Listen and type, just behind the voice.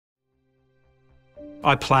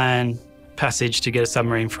I plan passage to get a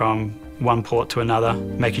submarine from one port to another,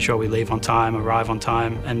 making sure we leave on time, arrive on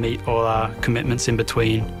time, and meet all our commitments in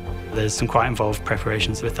between. There's some quite involved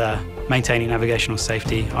preparations with maintaining navigational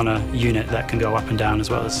safety on a unit that can go up and down as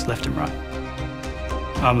well as left and right.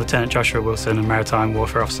 I'm Lieutenant Joshua Wilson, a Maritime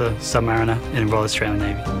Warfare Officer, Submariner in the Royal Australian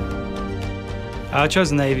Navy. I chose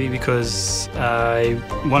the Navy because I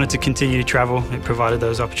wanted to continue to travel. It provided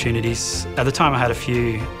those opportunities. At the time I had a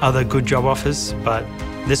few other good job offers, but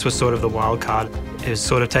this was sort of the wild card. It was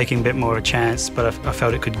sort of taking a bit more of a chance, but I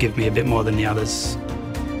felt it could give me a bit more than the others.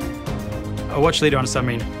 A watch leader on a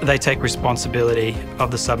submarine, they take responsibility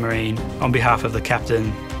of the submarine on behalf of the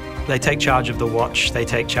captain. They take charge of the watch, they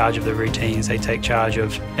take charge of the routines, they take charge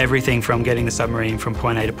of everything from getting the submarine from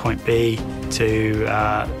point A to point B to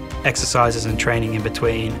exercises and training in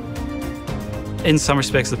between. In some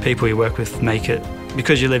respects, the people you work with make it.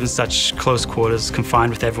 Because you live in such close quarters,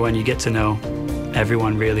 confined with everyone, you get to know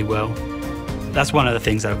everyone really well. That's one of the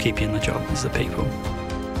things that'll keep you in the job, is the people.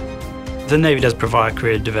 The Navy does provide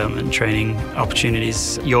career development and training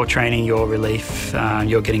opportunities. You're training your relief,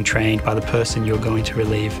 you're getting trained by the person you're going to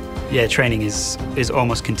relieve. Yeah, training is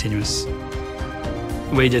almost continuous.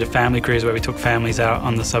 We did a family cruise where we took families out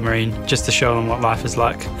on the submarine just to show them what life is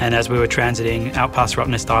like. And as we were transiting out past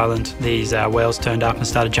Rottnest Island, these whales turned up and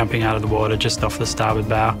started jumping out of the water just off the starboard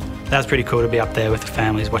bow. That was pretty cool to be up there with the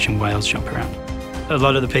families watching whales jump around. A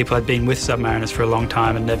lot of the people had been with submariners for a long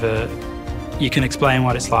time and you can explain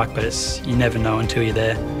what it's like, but you never know until you're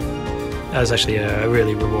there. That was actually a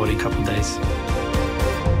really rewarding couple of days.